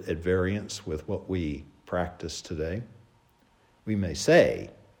little bit at variance with what we practice today. We may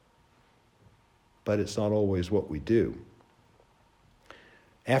say, but it's not always what we do.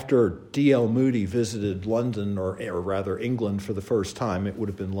 After D.L. Moody visited London, or rather England for the first time, it would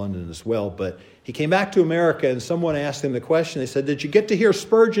have been London as well, but he came back to America and someone asked him the question. They said, "Did you get to hear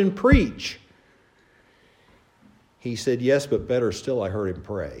Spurgeon preach?" He said, "Yes, but better still, I heard him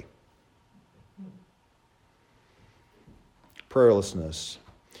pray." Prayerlessness.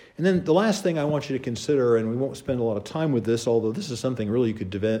 And then the last thing I want you to consider, and we won't spend a lot of time with this, although this is something really you could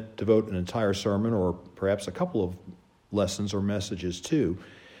devote an entire sermon or perhaps a couple of lessons or messages to.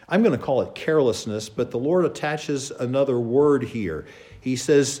 I'm going to call it carelessness, but the Lord attaches another word here. He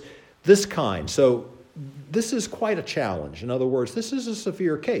says, this kind. So this is quite a challenge. In other words, this is a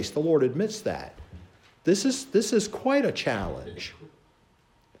severe case. The Lord admits that. This is quite a challenge.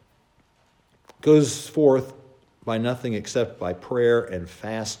 Goes forth by nothing except by prayer and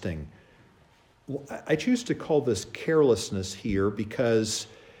fasting. I choose to call this carelessness here because,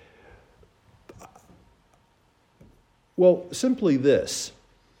 well, simply this.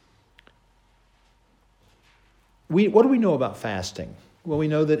 What do we know about fasting? Well, we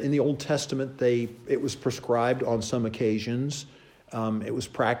know that in the Old Testament, it was prescribed on some occasions. It was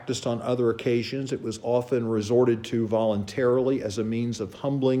practiced on other occasions. It was often resorted to voluntarily as a means of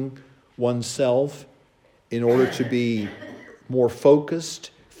humbling oneself in order to be more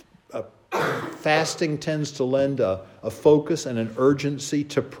focused. Fasting tends to lend a focus and an urgency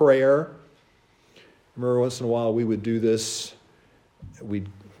to prayer. Remember, once in a while we would do this. We'd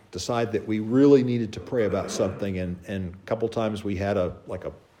decide that we really needed to pray about something, and a couple times we had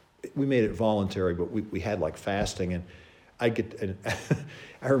we made it voluntary, but we had like fasting, and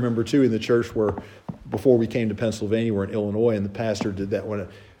I remember too in the church where before we came to Pennsylvania, we're in Illinois, and the pastor did that when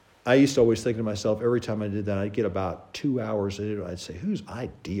I used to always think to myself, every time I did that, I'd get about 2 hours into it. I'd say, whose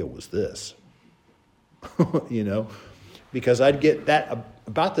idea was this? Because I'd get that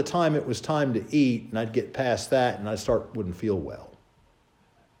about the time it was time to eat, and I'd get past that, and wouldn't feel well.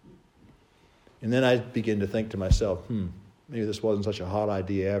 And then I'd begin to think to myself, Maybe this wasn't such a hot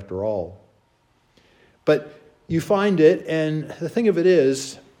idea after all. But you find it, and the thing of it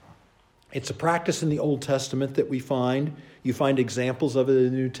is, it's a practice in the Old Testament that we find. You find examples of it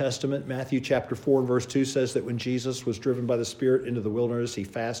in the New Testament. Matthew chapter 4 and verse 2 says that when Jesus was driven by the Spirit into the wilderness, he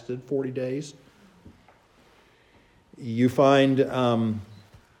fasted 40 days. You find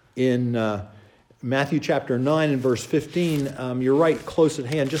in Matthew chapter 9 and verse 15, you're right close at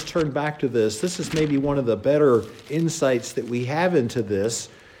hand. Just turn back to this. This is maybe one of the better insights that we have into this.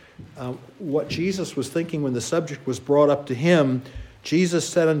 What Jesus was thinking when the subject was brought up to him. Jesus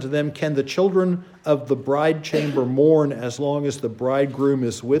said unto them, Can the children of the bride chamber mourn as long as the bridegroom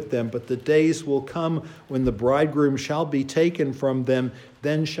is with them? But the days will come when the bridegroom shall be taken from them,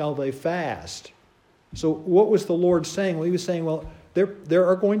 then shall they fast. So what was the Lord saying? Well, he was saying, well, there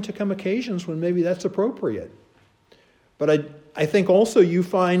are going to come occasions when maybe that's appropriate. But I think also you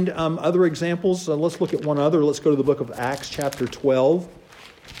find other examples. Let's look at one other. Let's go to the book of Acts chapter 12.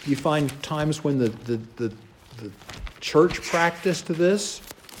 You find times when the church practiced this.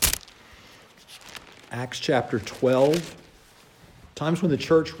 Acts chapter 12. Times when the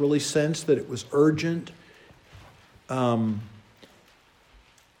church really sensed that it was urgent. Acts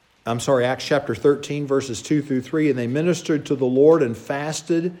chapter 13, verses 2 through 3. And they ministered to the Lord and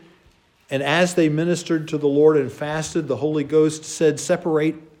fasted. And as they ministered to the Lord and fasted, the Holy Ghost said,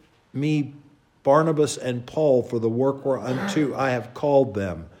 Separate me, Barnabas and Paul, for the work whereunto I have called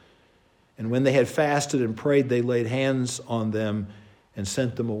them. And when they had fasted and prayed, they laid hands on them and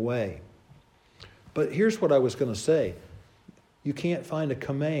sent them away. But here's what I was going to say. You can't find a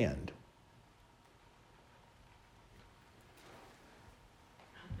command.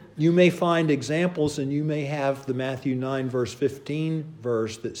 You may find examples, and you may have the Matthew 9, verse 15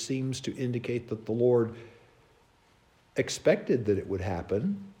 verse that seems to indicate that the Lord expected that it would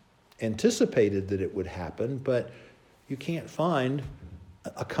happen, anticipated that it would happen, but you can't find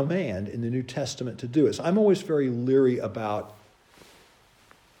a command in the New Testament to do it. So I'm always very leery about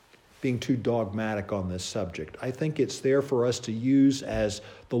being too dogmatic on this subject. I think it's there for us to use as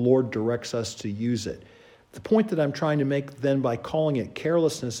the Lord directs us to use it. The point that I'm trying to make then by calling it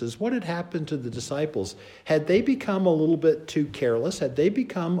carelessness is what had happened to the disciples. Had they become a little bit too careless? Had they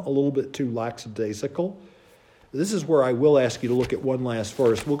become a little bit too lackadaisical? This is where I will ask you to look at one last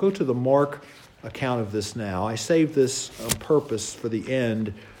verse. We'll go to the Mark account of this now. I saved this on purpose for the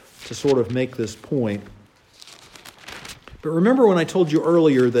end to sort of make this point. But remember when I told you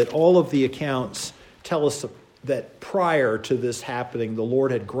earlier that all of the accounts tell us that prior to this happening, the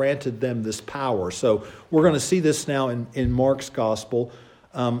Lord had granted them this power. So we're going to see this now in Mark's gospel.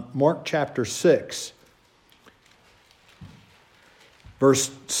 Mark chapter 6,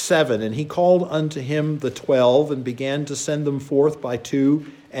 verse 7. And he called unto him the 12 and began to send them forth by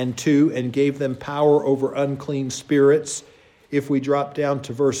two and gave them power over unclean spirits. If we drop down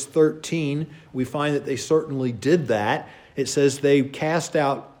to verse 13, we find that they certainly did that. It says they cast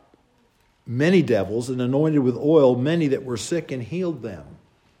out many devils and anointed with oil many that were sick and healed them.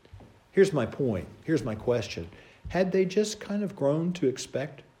 Here's my point. Here's my question. Had they just kind of grown to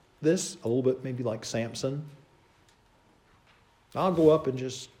expect this a little bit, maybe like Samson? I'll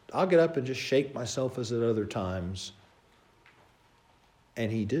get up and just shake myself as at other times.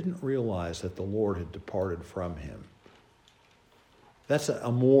 And he didn't realize that the Lord had departed from him. That's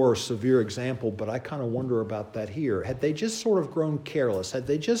a more severe example, but I kind of wonder about that here. Had they just sort of grown careless? Had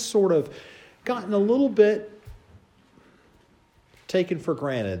they just sort of gotten a little bit taken for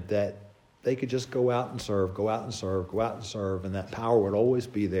granted that they could just go out and serve, and that power would always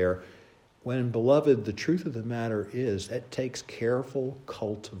be there? When, beloved, the truth of the matter is that takes careful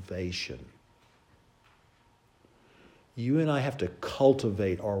cultivation. You and I have to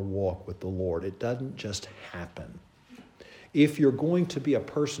cultivate our walk with the Lord. It doesn't just happen. If you're going to be a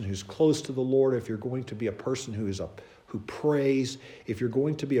person who's close to the Lord, if you're going to be a person who prays, if you're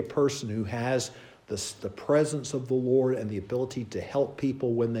going to be a person who has the presence of the Lord and the ability to help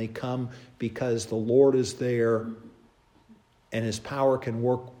people when they come because the Lord is there and his power can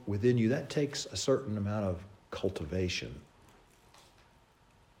work within you, that takes a certain amount of cultivation.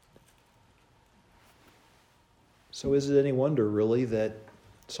 So is it any wonder, really, that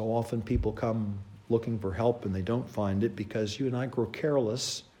so often people come looking for help and they don't find it because you and I grow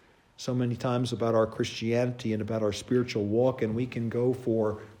careless so many times about our Christianity and about our spiritual walk, and we can go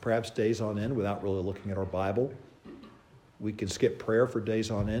for perhaps days on end without really looking at our Bible. We can skip prayer for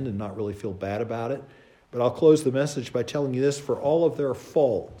days on end and not really feel bad about it. But I'll close the message by telling you this: for all of their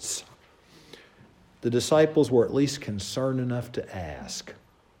faults, the disciples were at least concerned enough to ask.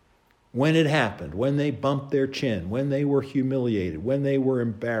 When it happened, when they bumped their chin, when they were humiliated, when they were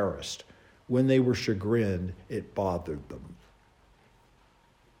embarrassed, when they were chagrined, it bothered them.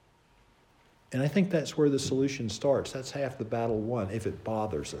 And I think that's where the solution starts. That's half the battle won, if it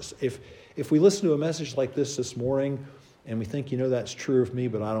bothers us. If we listen to a message like this morning and we think, that's true of me,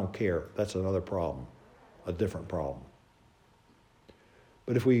 but I don't care, that's another problem, a different problem.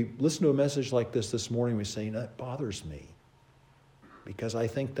 But if we listen to a message like this morning, we say, that bothers me because I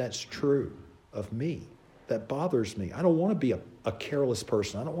think that's true of me. That bothers me. I don't want to be a careless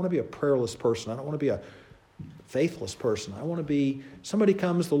person. I don't want to be a prayerless person. I don't want to be a faithless person. I want to be, somebody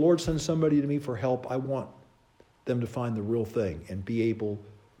comes, the Lord sends somebody to me for help. I want them to find the real thing and be able,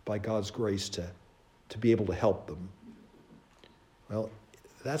 by God's grace, to be able to help them. Well,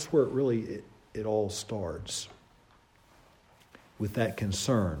 that's where it all starts, with that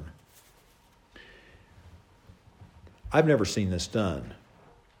concern. I've never seen this done.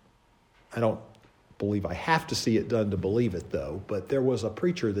 I don't believe I have to see it done to believe it, though, but there was a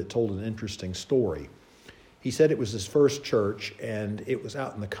preacher that told an interesting story. He said it was his first church, and it was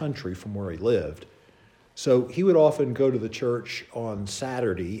out in the country from where he lived. So he would often go to the church on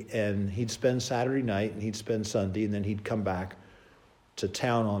Saturday, and he'd spend Saturday night, and he'd spend Sunday, and then he'd come back to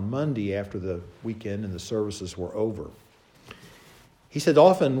town on Monday after the weekend and the services were over. He said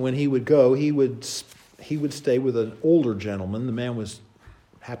often when he would go, he would stay with an older gentleman. The man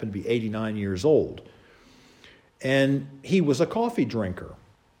happened to be 89 years old. And he was a coffee drinker.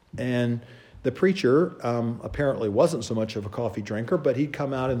 And the preacher apparently wasn't so much of a coffee drinker, but he'd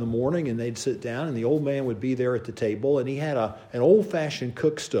come out in the morning and they'd sit down and the old man would be there at the table, and he had an old-fashioned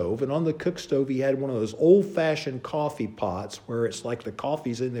cook stove, and on the cook stove he had one of those old-fashioned coffee pots where it's like the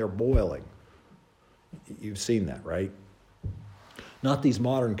coffee's in there boiling. You've seen that, right? Not these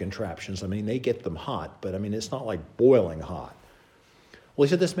modern contraptions. I mean, they get them hot, but I mean, it's not like boiling hot. Well, he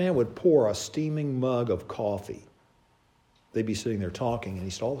said this man would pour a steaming mug of coffee. They'd be sitting there talking, and he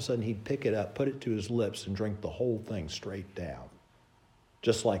said all of a sudden he'd pick it up, put it to his lips, and drink the whole thing straight down.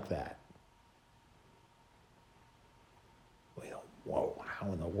 Just like that. Well, whoa,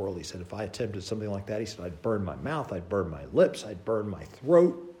 how in the world? He said, if I attempted something like that, he said, I'd burn my mouth, I'd burn my lips, I'd burn my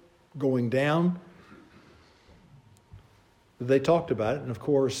throat going down. They talked about it, and of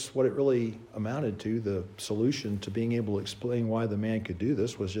course, what it really amounted to, the solution to being able to explain why the man could do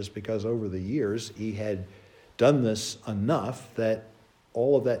this, was just because over the years he had done this enough that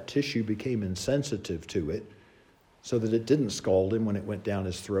all of that tissue became insensitive to it, so that it didn't scald him when it went down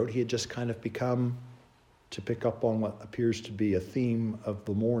his throat. He had just kind of become, to pick up on what appears to be a theme of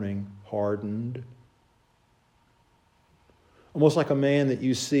the morning, hardened. Almost like a man that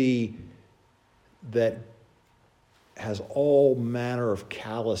you see that has all manner of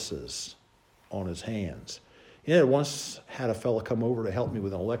calluses on his hands. I once had a fella come over to help me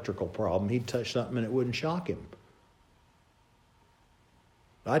with an electrical problem. He'd touch something and it wouldn't shock him.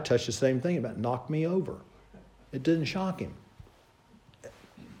 I touched the same thing, about knocked me over. It didn't shock him.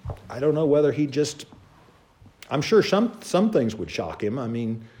 I don't know whether he just, I'm sure some things would shock him. I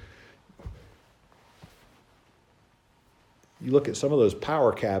mean, you look at some of those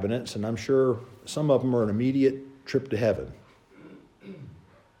power cabinets, and I'm sure some of them are an immediate trip to heaven.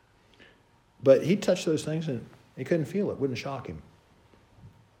 But he touched those things and he couldn't feel it, wouldn't shock him.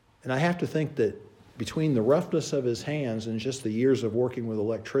 And I have to think that between the roughness of his hands and just the years of working with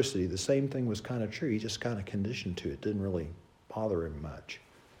electricity, the same thing was kind of true. He just kind of conditioned to it, didn't really bother him much.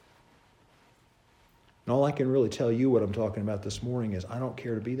 And all I can really tell you what I'm talking about this morning is I don't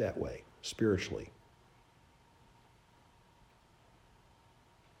care to be that way spiritually.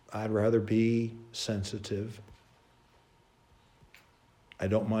 I'd rather be sensitive. I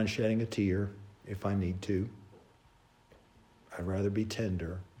don't mind shedding a tear if I need to. I'd rather be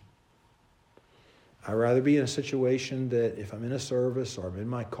tender. I'd rather be in a situation that if I'm in a service or I'm in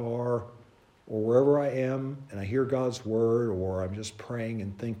my car or wherever I am and I hear God's word, or I'm just praying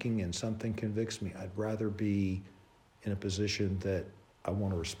and thinking and something convicts me, I'd rather be in a position that I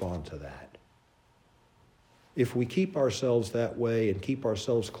want to respond to that. If we keep ourselves that way and keep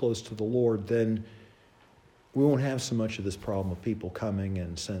ourselves close to the Lord, then we won't have so much of this problem of people coming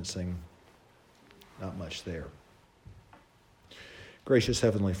and sensing not much there. Gracious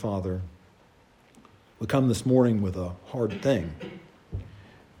Heavenly Father, we come this morning with a hard thing,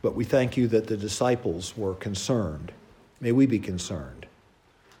 but we thank you that the disciples were concerned. May we be concerned.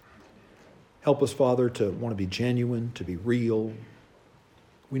 Help us, Father, to want to be genuine, to be real.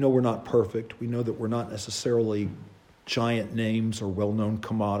 We know we're not perfect. We know that we're not necessarily giant names or well-known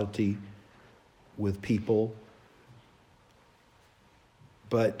commodity with people.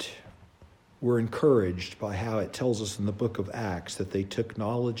 But we're encouraged by how it tells us in the book of Acts that they took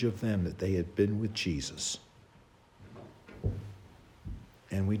knowledge of them, that they had been with Jesus.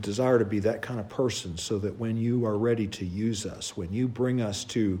 And we desire to be that kind of person so that when you are ready to use us, when you bring us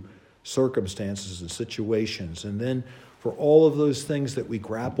to circumstances and situations. And then for all of those things that we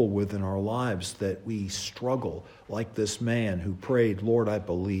grapple with in our lives, that we struggle, like this man who prayed, Lord, I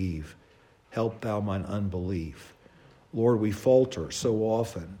believe, help thou mine unbelief. Lord, we falter so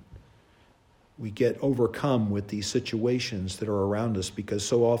often. We get overcome with these situations that are around us because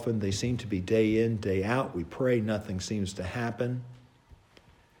so often they seem to be day in, day out. We pray, nothing seems to happen.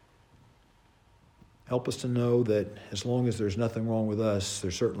 Help us to know that as long as there's nothing wrong with us,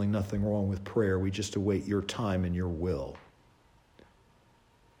 there's certainly nothing wrong with prayer. We just await your time and your will.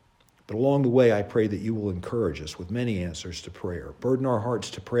 But along the way, I pray that you will encourage us with many answers to prayer. Burden our hearts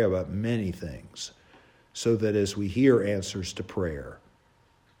to pray about many things, so that as we hear answers to prayer,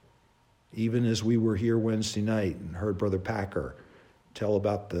 even as we were here Wednesday night and heard Brother Packer tell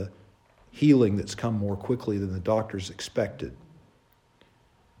about the healing that's come more quickly than the doctors expected,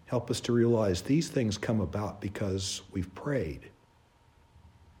 help us to realize these things come about because we've prayed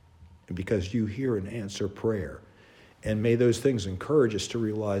and because you hear and answer prayer. And may those things encourage us to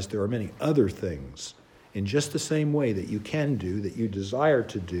realize there are many other things in just the same way that you can do, that you desire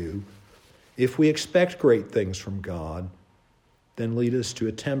to do. If we expect great things from God, then lead us to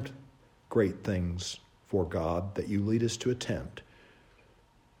attempt great things for God that you lead us to attempt.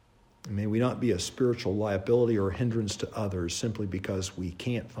 And may we not be a spiritual liability or hindrance to others simply because we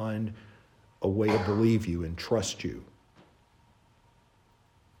can't find a way to believe you and trust you.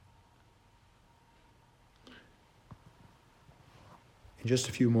 In just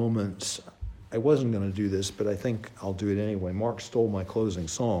a few moments, I wasn't going to do this, but I think I'll do it anyway. Mark stole my closing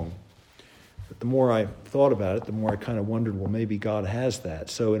song. But the more I thought about it, the more I kind of wondered, well, maybe God has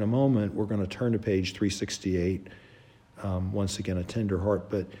that. So in a moment, we're going to turn to page 368. Once again, A Tender Heart.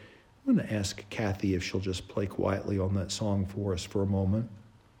 But I'm going to ask Kathy if she'll just play quietly on that song for us for a moment.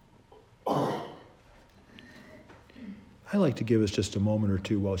 I like to give us just a moment or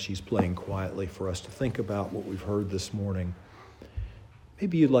two while she's playing quietly for us to think about what we've heard this morning.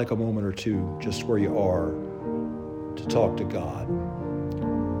 Maybe you'd like a moment or two just where you are to talk to God.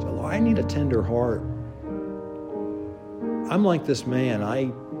 So I need a tender heart. I'm like this man.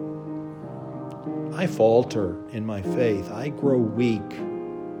 I falter in my faith. I grow weak.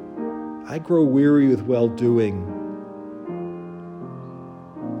 I grow weary with well-doing.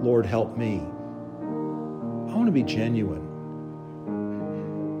 Lord, help me. I want to be genuine.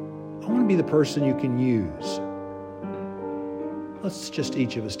 I want to be the person you can use. Let's just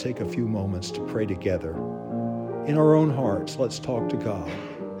each of us take a few moments to pray together. In our own hearts, let's talk to God.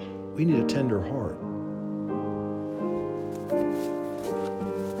 We need a tender heart.